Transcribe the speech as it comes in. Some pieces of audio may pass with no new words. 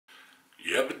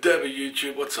Yabba dabba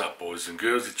YouTube, what's up boys and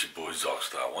girls, it's your boy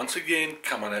Zockstar once again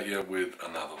coming at you with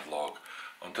another vlog.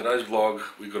 On today's vlog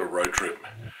we got a road trip,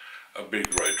 a big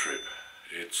road trip.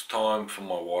 It's time for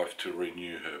my wife to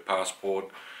renew her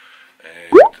passport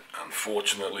and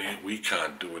unfortunately we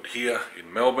can't do it here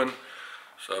in Melbourne,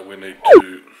 so we need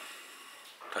to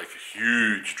take a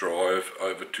huge drive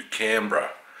over to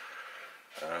Canberra.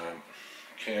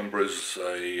 Canberra's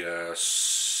a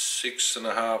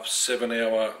 6.5, 7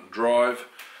 hour drive.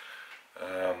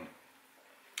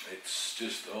 It's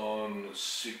just on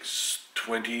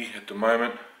 6:20 at the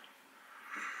moment.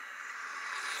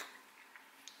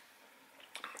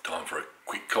 Time for a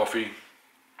quick coffee.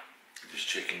 Just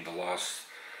checking the last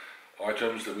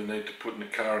items that we need to put in the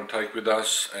car and take with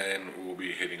us, and we'll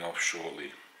be heading off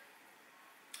shortly.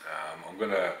 I'm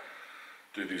gonna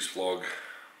do this vlog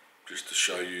just to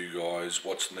show you guys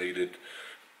what's needed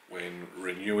when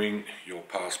renewing your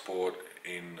passport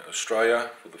in Australia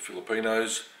for the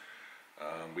Filipinos.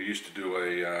 We used to do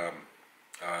a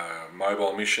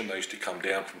mobile mission. They used to come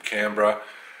down from Canberra,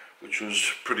 which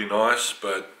was pretty nice,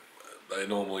 but they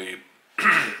normally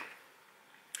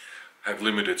have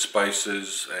limited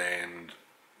spaces, and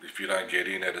if you don't get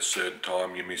in at a certain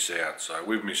time you miss out. So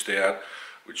we've missed out,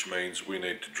 which means we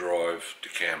need to drive to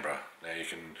Canberra. Now you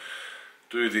can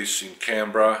do this in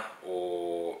Canberra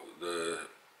or the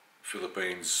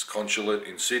Philippines consulate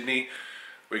in Sydney.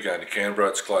 We're going to Canberra,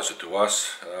 it's closer to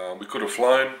us. We could have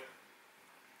flown,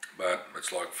 but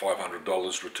it's like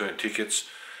 $500 return tickets,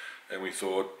 and we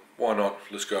thought, why not,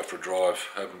 let's go for a drive.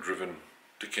 Haven't driven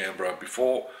to Canberra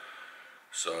before,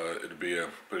 so it'll be a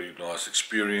pretty nice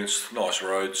experience. Nice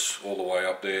roads all the way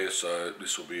up there, so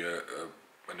this will be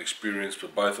an experience for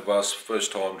both of us.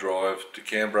 First time drive to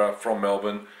Canberra from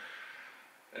Melbourne,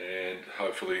 and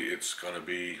hopefully it's going to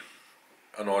be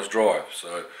a nice drive.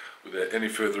 So without any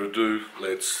further ado,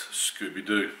 let's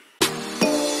Scooby-Doo.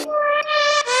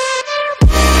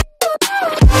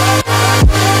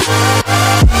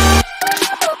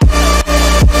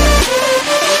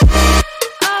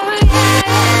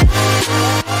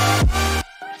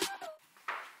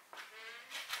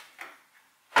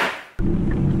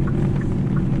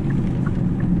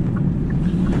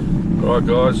 Alright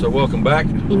guys, so welcome back.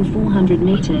 In 400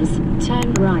 meters,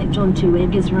 turn right onto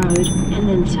Eggers Road and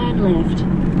then turn left.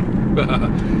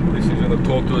 This is going to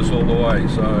talk to us all the way,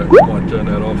 so I might turn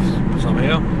that off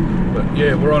somehow. But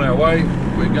yeah, we're on our way.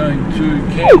 We're going to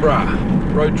Canberra.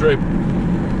 Road trip.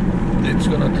 It's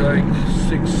going to take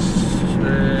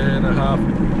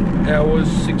 6.5 hours.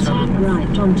 600. Turn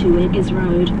right onto Eggers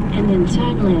Road and then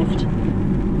turn left.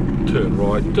 Turn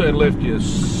right, turn left, you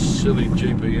silly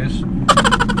GPS.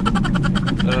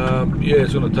 Yeah,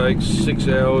 it's going to take 6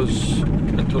 hours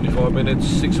and 25 minutes,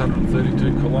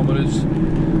 632 kilometres.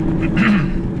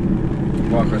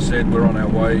 Like I said, we're on our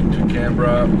way to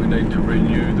Canberra. We need to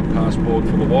renew the passport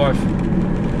for the wife,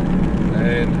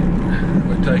 and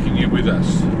we're taking you with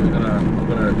us. I'm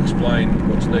going to explain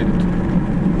what's needed,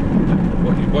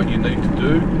 what you need to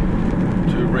do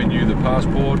to renew the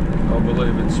passport. I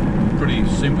believe it's a pretty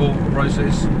simple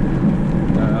process.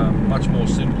 Much more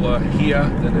simpler here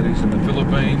than it is in the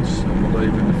Philippines. I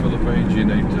believe in the Philippines you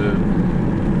need to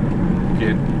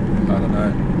get, I don't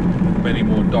know, many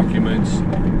more documents,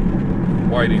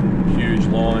 waiting huge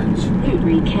lines.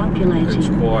 Recalculating.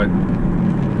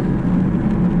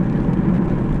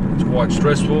 It's quite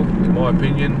stressful in my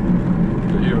opinion.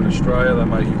 But here in Australia they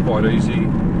make it quite easy.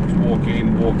 Just walk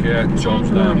in, walk out, job's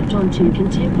done. Turn right onto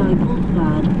Canberra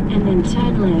Boulevard and then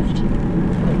turn left.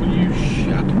 Oh, will you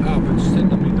shut up? It's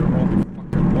sending me the wrong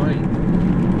fucking way.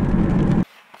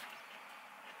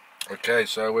 Okay,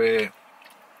 so we're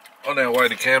on our way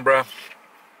to Canberra.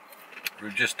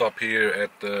 We've just stopped here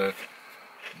at the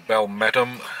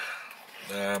Balmatum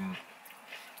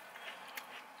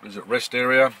rest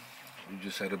area. We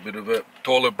just had a bit of a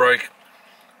toilet break,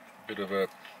 bit of a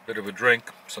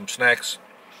drink, some snacks,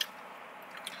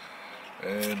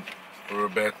 and we're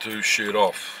about to shoot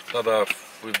off.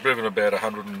 We've driven about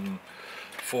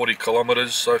 140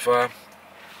 kilometres so far,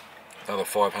 another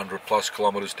 500 plus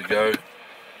kilometres to go.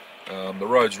 The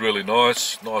road's really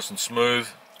nice and smooth,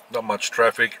 not much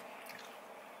traffic.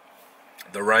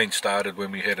 The rain started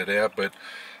when we headed out, but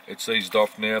it's eased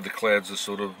off now. The clouds are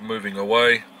sort of moving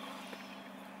away.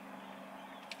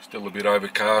 Still a bit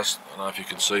overcast, I don't know if you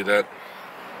can see that.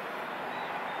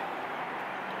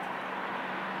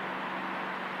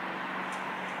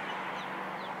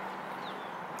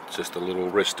 It's just a little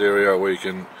rest area where you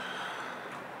can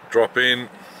drop in.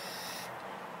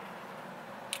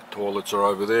 Toilets are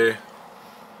over there.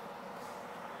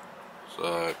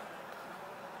 So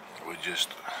we're just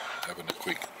having a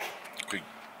quick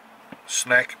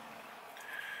snack,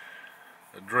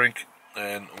 a drink,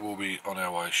 and we'll be on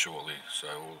our way shortly. So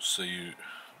we'll see you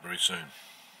very soon.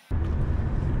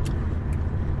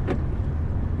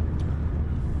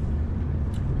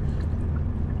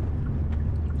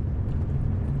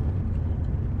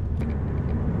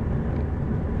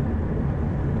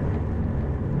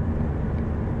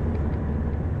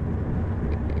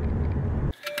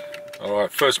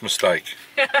 Alright, first mistake.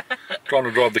 Trying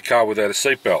to drive the car without a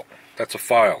seatbelt. That's a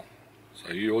fail. So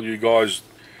all you guys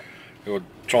who are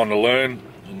trying to learn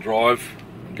and drive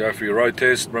and go for your road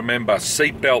test, remember,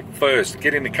 seatbelt first.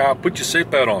 Get in the car, put your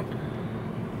seatbelt on.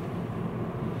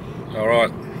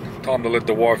 Alright, time to let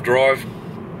the wife drive.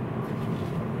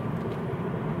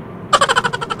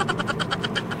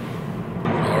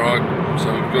 Alright,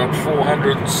 so we've got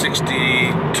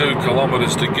 462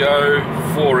 kilometres to go,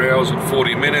 4 hours and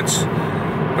 40 minutes.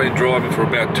 Been driving for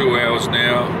about 2 hours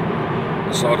now.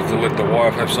 Decided to let the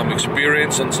wife have some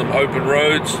experience on some open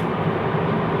roads.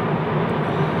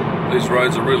 These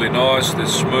roads are really nice, they're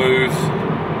smooth.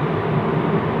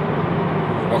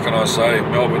 What can I say?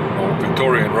 Melbourne or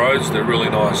Victorian roads, they're really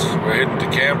nice. We're heading to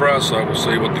Canberra, so we'll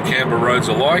see what the Canberra roads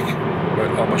are like, but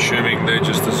I'm assuming they're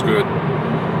just as good.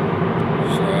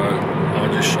 So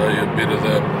I'll just show you a bit of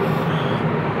the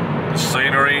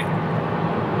scenery.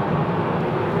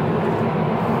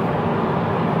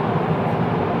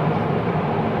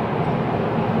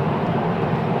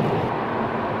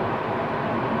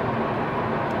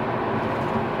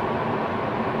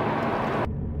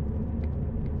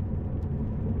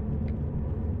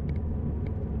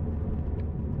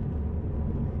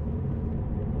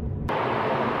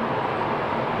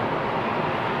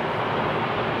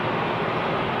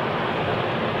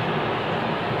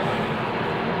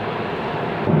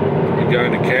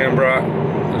 Going to Canberra.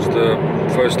 It's the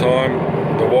first time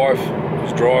the wife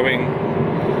is driving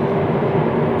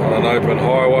on an open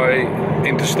highway,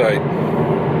 interstate.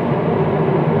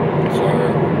 So,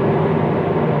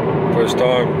 first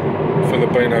time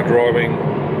Filipino driving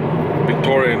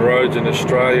Victorian roads in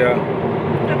Australia.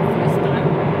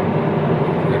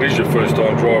 It is your first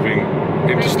time driving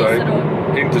interstate.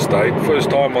 First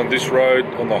time on this road,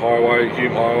 on the highway, Hwy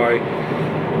Highway,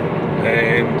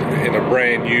 and in a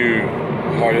brand new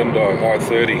Hyundai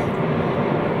i30.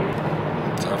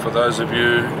 So for those of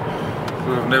you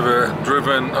who have never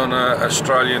driven on an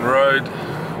Australian road,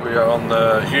 we are on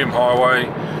the Hwy Highway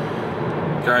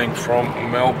going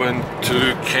from Melbourne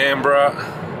to Canberra.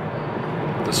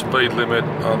 The speed limit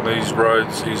on these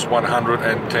roads is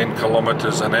 110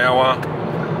 kilometres an hour.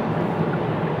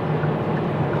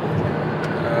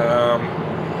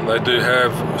 They do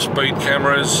have speed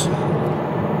cameras.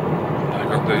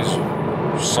 Got these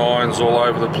signs all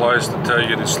over the place to tell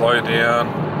you to slow down,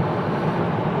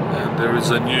 and there is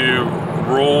a new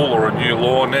rule or a new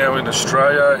law now in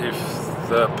Australia. If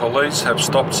the police have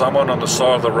stopped someone on the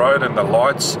side of the road and the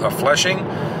lights are flashing,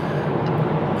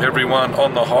 everyone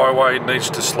on the highway needs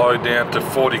to slow down to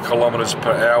 40 kilometres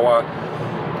per hour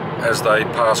as they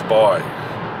pass by.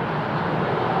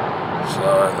 So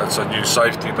that's a new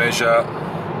safety measure,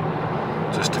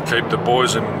 just to keep the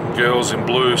boys and girls in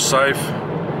blue safe,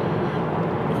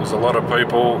 because a lot of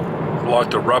people like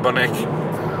to rubberneck.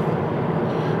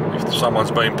 If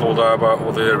someone's been pulled over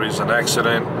or there is an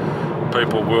accident,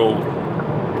 people will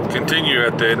continue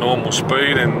at their normal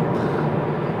speed and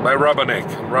they rubberneck.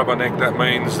 Rubberneck, that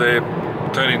means they're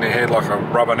turning their head like a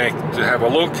rubberneck to have a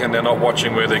look, and they're not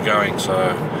watching where they're going.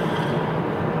 So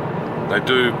they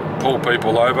do pull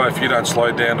people over. If you don't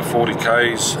slow down to 40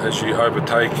 k's as you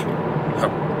overtake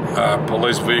a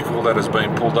police vehicle that has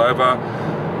been pulled over,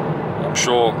 I'm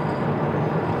sure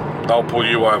they'll pull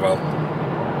you over.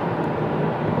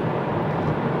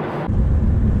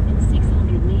 In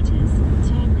 600 meters,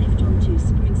 turn left onto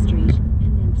Spring Street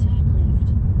and then turn left.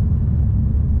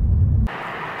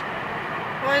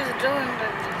 Why is it doing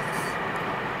like this?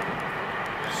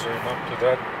 Zoom up to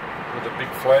that where the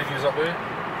big flag is up there.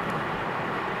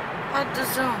 How to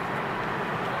zoom?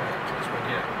 This one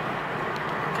here.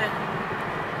 Okay.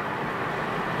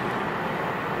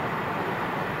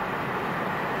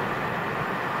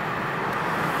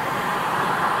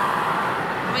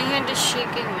 My hand is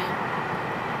shaking, man.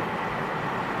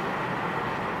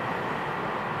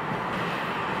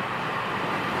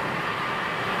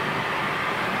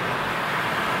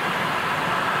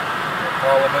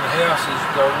 Parliament House is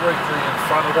directly in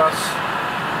front of us.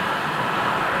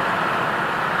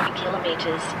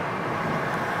 Kilometers.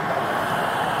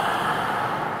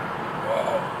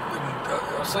 Wow.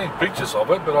 I've seen pictures of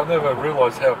it, but I never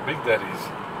realised how big that is.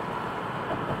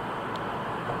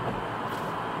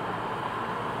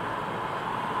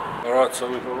 Alright, so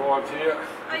we've arrived here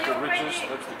the Riches,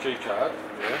 that's the key card.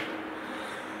 Yeah.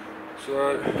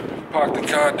 So park the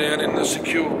car down in the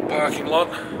secure parking lot.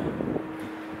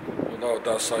 Although it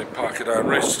does say park at own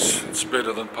risks, it's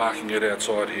better than parking it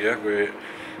outside here where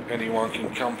anyone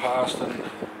can come past. And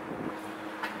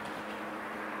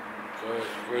so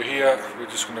we're here, we're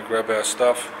just going to grab our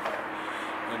stuff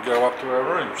and go up to our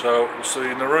room. So we'll see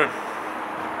you in the room.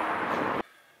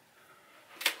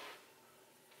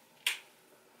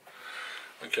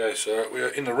 Okay, so we are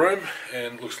in the room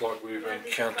and looks like we've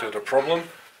encountered a problem.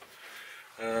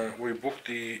 We booked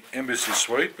the embassy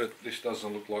suite, but this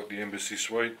doesn't look like the embassy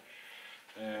suite,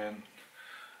 and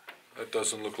that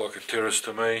doesn't look like a terrace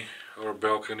to me, or a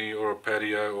balcony, or a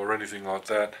patio, or anything like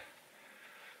that.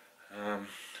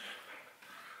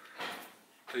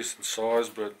 Decent size,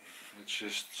 but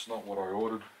it's not what I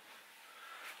ordered,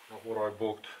 not what I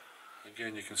booked.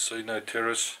 Again, you can see no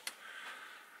terrace.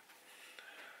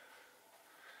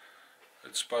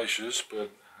 It's spacious, but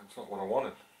it's not what I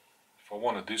wanted. If I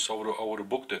wanted this, I would have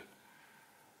booked it.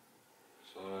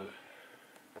 So,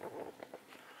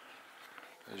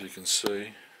 as you can see,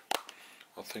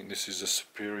 I think this is a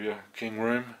superior king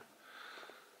room.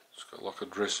 It's got like a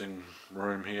dressing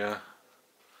room here.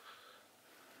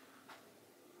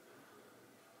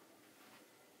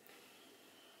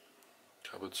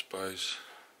 Cupboard space.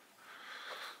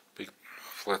 Big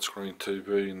flat screen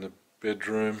TV in the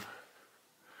bedroom.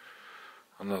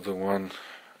 Another one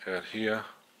out here,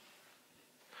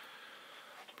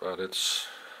 but it's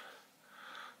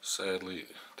sadly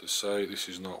to say this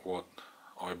is not what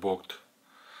I booked,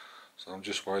 so I'm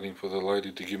just waiting for the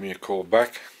lady to give me a call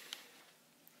back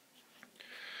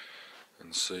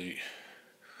and see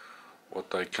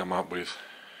what they come up with.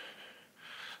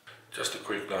 Just a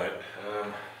quick note,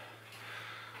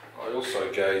 I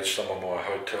also gauge some of my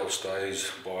hotel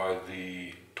stays by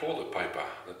the toilet paper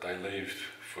that they leave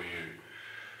for you.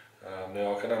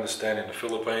 Now I can understand in the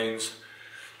Philippines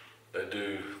they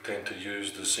do tend to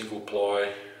use the single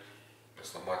ply,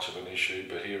 it's not much of an issue,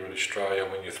 but here in Australia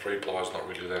when your 3-ply is not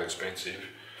really that expensive,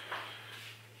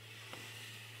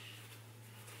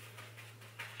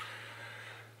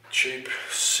 cheap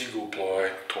single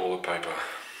ply toilet paper.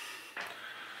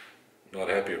 Not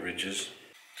happy at Ridges.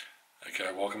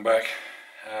 Okay, welcome back.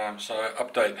 So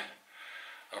update,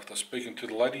 after speaking to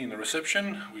the lady in the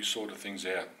reception we sorted things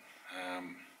out.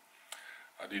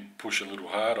 I did push a little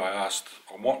hard. I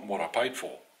want what I paid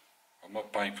for. I'm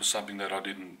not paying for something that I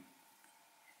didn't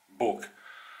book.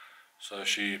 So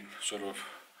she sort of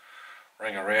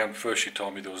rang around. First she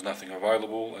told me there was nothing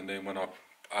available, and then when I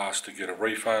asked to get a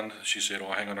refund, she said,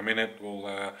 oh, hang on a minute,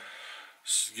 well,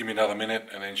 give me another minute,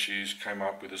 and then she came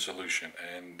up with a solution,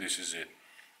 and this is it.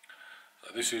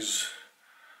 So this is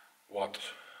what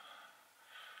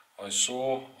I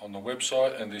saw on the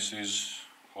website, and this is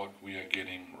what we are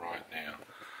getting right now.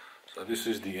 So this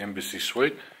is the embassy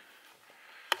suite.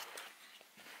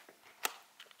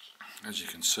 As you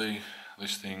can see,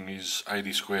 this thing is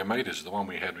 80 square meters. The one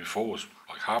we had before was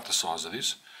like half the size of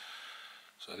this.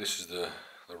 So this is the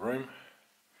room.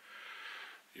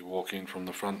 You walk in from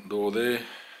the front door there,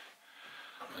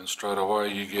 and straight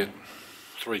away you get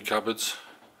 3 cupboards.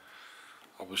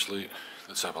 Obviously,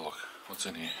 let's have a look. What's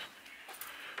in here?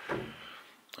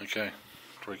 Okay,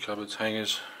 3 cupboards,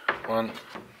 hangers, 1,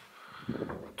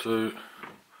 2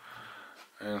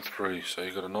 and 3. So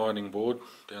you've got an ironing board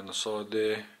down the side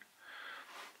there,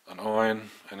 an iron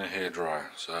and a hairdryer.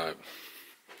 So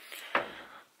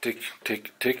tick,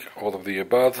 tick, tick, all of the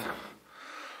above,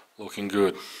 looking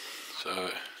good.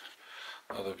 So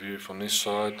another view from this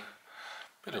side,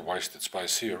 bit of wasted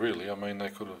space here really. I mean, they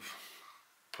could have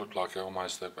put like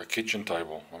almost a kitchen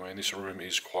table. I mean, this room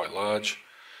is quite large.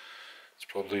 It's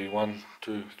probably 1,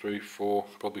 2, 3, 4,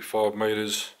 probably 5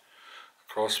 meters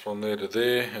across from there to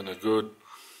there, and a good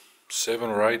 7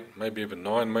 or 8, maybe even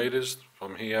 9 meters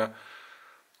from here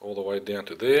all the way down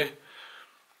to there.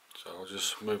 So I'll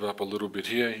just move up a little bit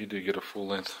here. You do get a full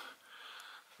length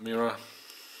mirror.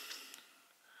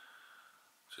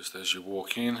 Just as you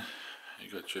walk in,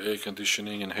 you got your air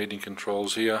conditioning and heating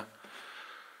controls here.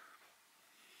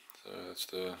 So that's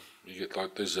you get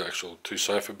like, there's actual 2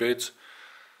 sofa beds.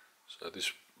 So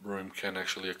this room can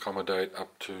actually accommodate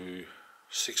up to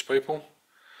 6 people,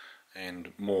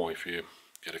 and more if you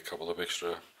get a couple of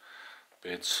extra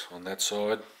beds on that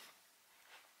side.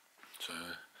 So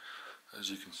as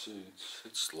you can see,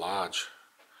 it's large.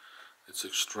 It's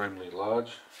extremely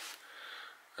large,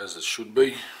 as it should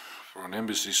be for an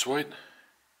embassy suite.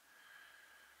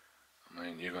 I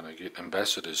mean, you're going to get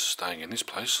ambassadors staying in this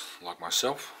place, like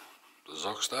myself, the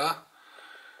Zogstar.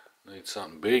 Need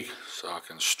something big so I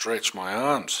can stretch my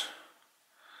arms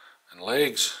and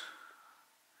legs.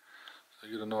 They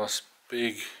get a nice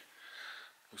big,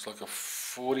 looks like a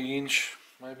 40-inch,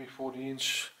 maybe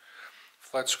 40-inch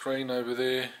flat screen over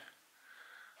there,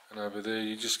 and over there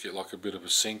you just get like a bit of a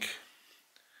sink.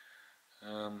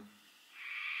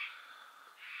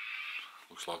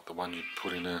 Looks like the one you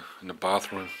put in the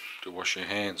bathroom to wash your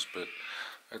hands, but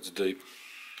that's deep,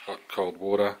 hot, cold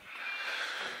water.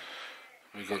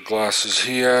 We've got glasses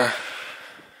here.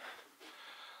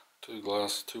 Two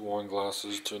wine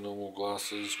glasses, 2 normal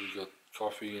glasses. We've got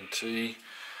coffee and tea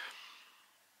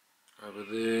over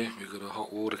there. We've got a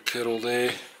hot water kettle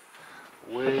there.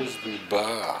 Where's the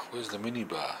bar? Where's the mini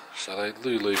bar? So they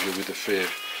do leave you with a fair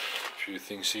few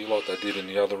things here, like they did in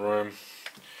the other room.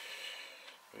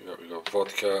 We got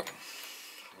vodka.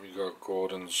 We got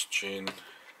Gordon's gin.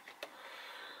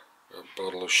 Got a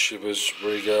bottle of Shivers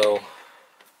Regal,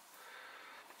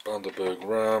 Bundaberg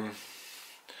rum,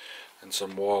 and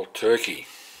some wild turkey.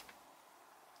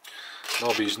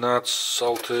 Nobby's nuts,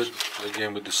 salted,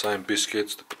 again with the same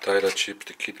biscuits, the potato chips,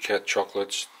 the Kit Kat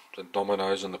chocolates, the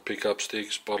Dominoes and the pickup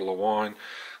sticks, bottle of wine,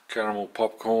 caramel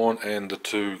popcorn, and the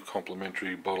 2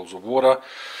 complimentary bottles of water.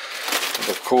 And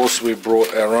of course we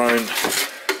brought our own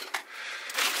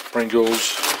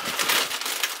Pringles,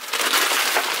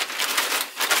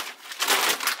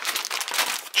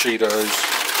 Cheetos,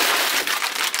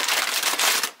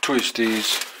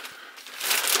 Twisties.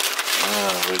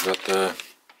 We've got the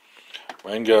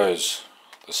mangoes,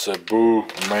 the Cebu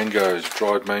mangoes,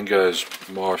 dried mangoes,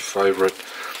 my favourite.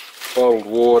 Bottled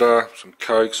water, some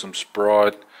Coke, some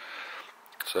Sprite.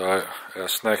 So our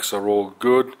snacks are all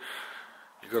good.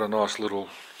 You've got a nice little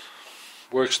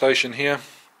workstation here.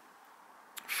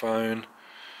 Phone,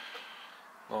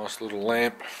 nice little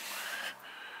lamp.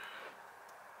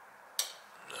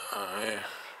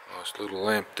 Nice little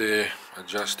lamp there,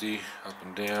 adjusty, up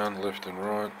and down, left and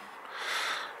right.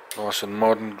 Nice and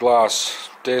modern glass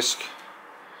desk.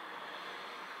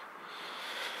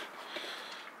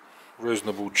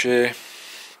 Reasonable chair.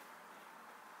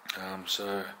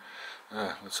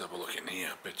 Let's have a look in here.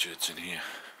 I bet you it's in here.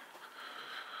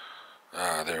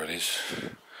 There it is.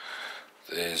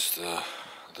 There's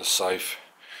the safe.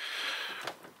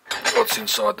 What's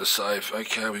inside the safe?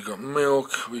 Okay, we got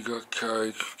milk, we got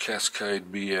Coke,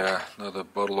 Cascade beer, another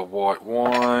bottle of white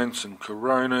wine, some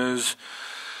Coronas,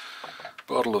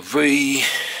 bottle of V,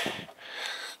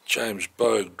 James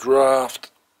Bogue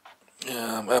draft,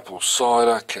 apple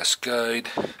cider, Cascade.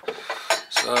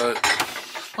 So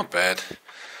not bad.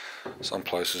 Some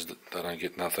places they don't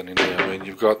get nothing in there. I mean,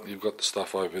 you've got the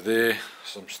stuff over there,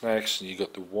 some snacks, and you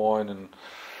got the wine and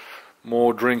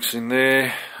more drinks in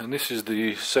there. And this is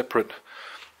the separate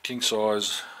king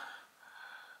size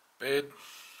bed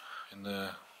in the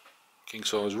king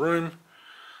size room.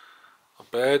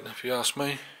 Not bad, if you ask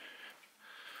me.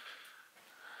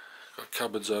 Got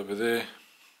cupboards over there.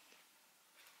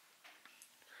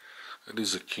 It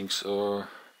is a king size.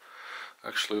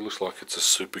 Actually, it looks like it's a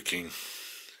super king.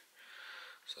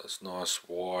 So it's nice,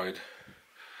 wide.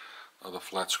 Another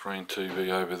flat screen TV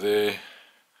over there.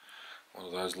 One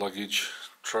of those luggage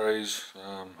trays,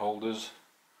 holders.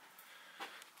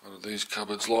 What are these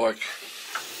cupboards like?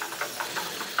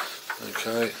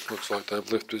 Okay, looks like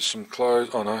they've lifted some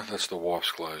clothes. Oh no, that's the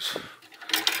wife's clothes.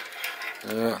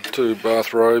 2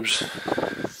 bathrobes.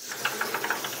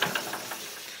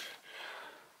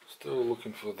 Still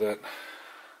looking for that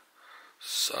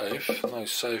safe. No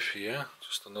safe here,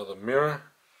 just another mirror.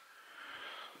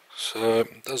 So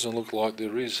it doesn't look like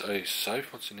there is a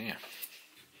safe. What's in here?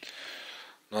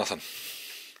 Nothing.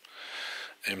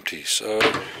 Empty. So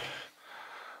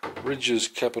Ridges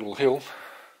Capitol Hill.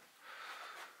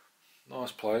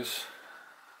 Nice place.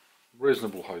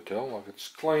 Reasonable hotel. Like, it's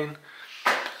clean.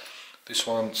 This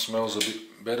one smells a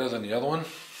bit better than the other one.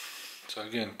 So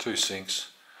again, 2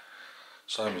 sinks.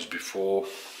 Same as before.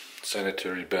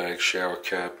 Sanitary bag, shower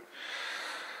cap,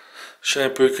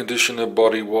 shampoo, conditioner,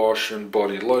 body wash and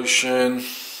body lotion,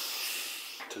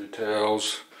 2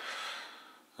 towels.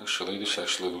 Actually, this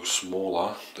actually looks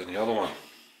smaller than the other one.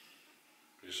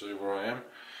 You see where I am?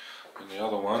 And the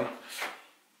other one,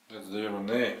 that's there and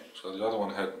there. So the other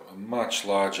one had a much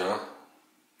larger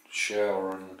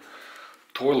shower and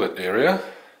toilet area.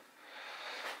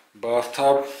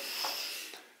 Bathtub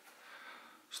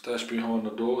stashed behind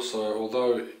the door. So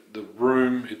although the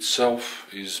room itself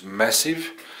is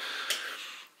massive,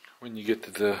 when you get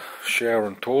to the shower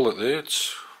and toilet there,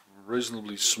 it's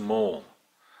reasonably small.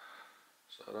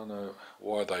 So I don't know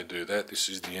why they do that. This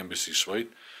is the embassy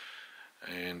suite,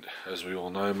 and as we all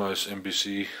know, most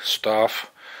embassy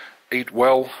staff eat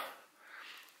well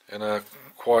and are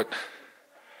quite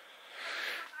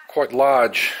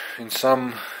large in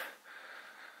some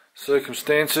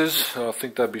circumstances, I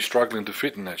think they'd be struggling to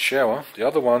fit in that shower. The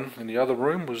other one in the other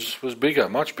room was bigger,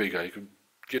 much bigger. You could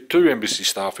get 2 embassy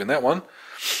staff in that one.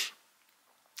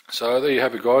 So there you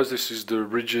have it, guys. This is the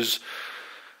Ridges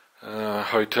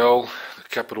Hotel,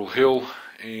 Capitol Hill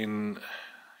in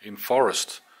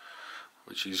Forest,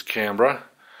 which is Canberra.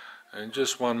 And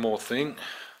just one more thing,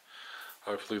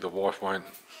 hopefully the wife won't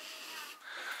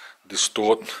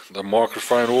distort the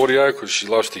microphone audio because she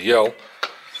loves to yell.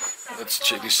 Let's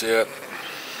check this out.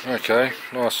 Okay,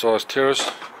 nice sized terrace.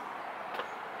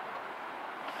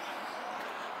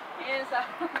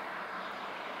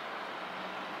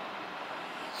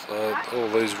 So all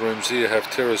these rooms here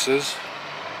have terraces.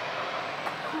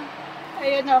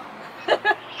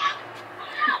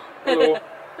 Hello.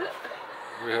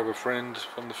 We have a friend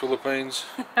from the Philippines.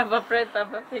 Have a friend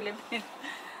from the Philippines.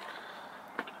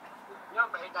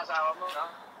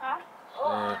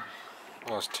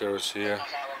 Nice terrace here.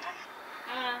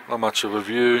 Not much of a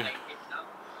view.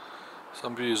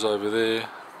 Some views over there.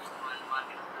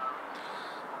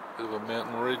 Bit of a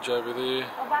mountain ridge over there.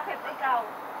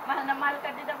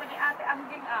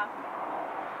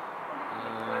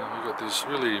 We've got this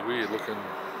really weird looking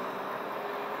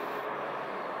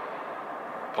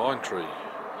pine tree.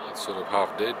 It's sort of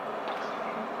half dead.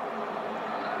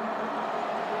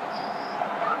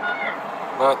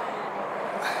 But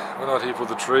we're not here for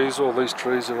the trees. All these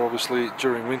trees are obviously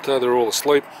during winter, they're all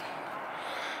asleep.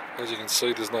 As you can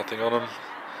see, there's nothing on them.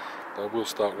 They will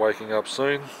start waking up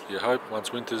soon, you hope,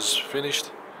 once winter's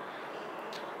finished.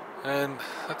 And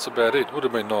that's about it. Would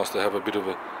have been nice to have a bit of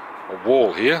a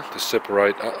wall here to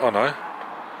separate. Oh no.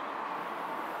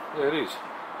 Yeah, it is.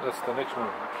 That's the next room.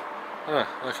 Ah,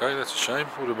 okay, that's a shame.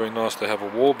 Would have been nice to have a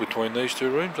wall between these 2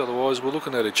 rooms, otherwise we're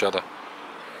looking at each other.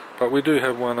 But we do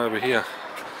have one over here.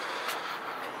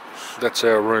 That's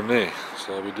our room there.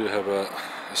 So we do have a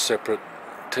separate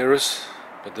terrace,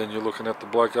 but then you're looking at the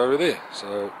bloke over there.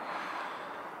 So,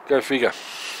 go figure.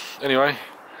 Anyway,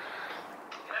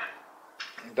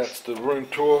 that's the room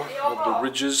tour of the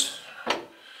Ridges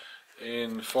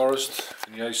in Forest,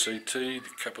 in the ACT, the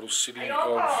capital city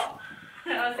of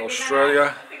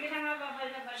Australia.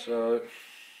 So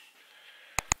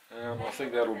I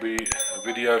think that'll be a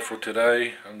video for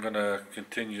today. I'm going to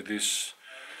continue this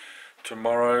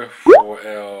tomorrow for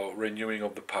our renewing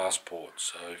of the passport.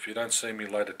 So if you don't see me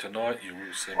later tonight, you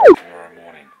will see me tomorrow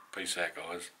morning. Peace out,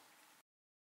 guys.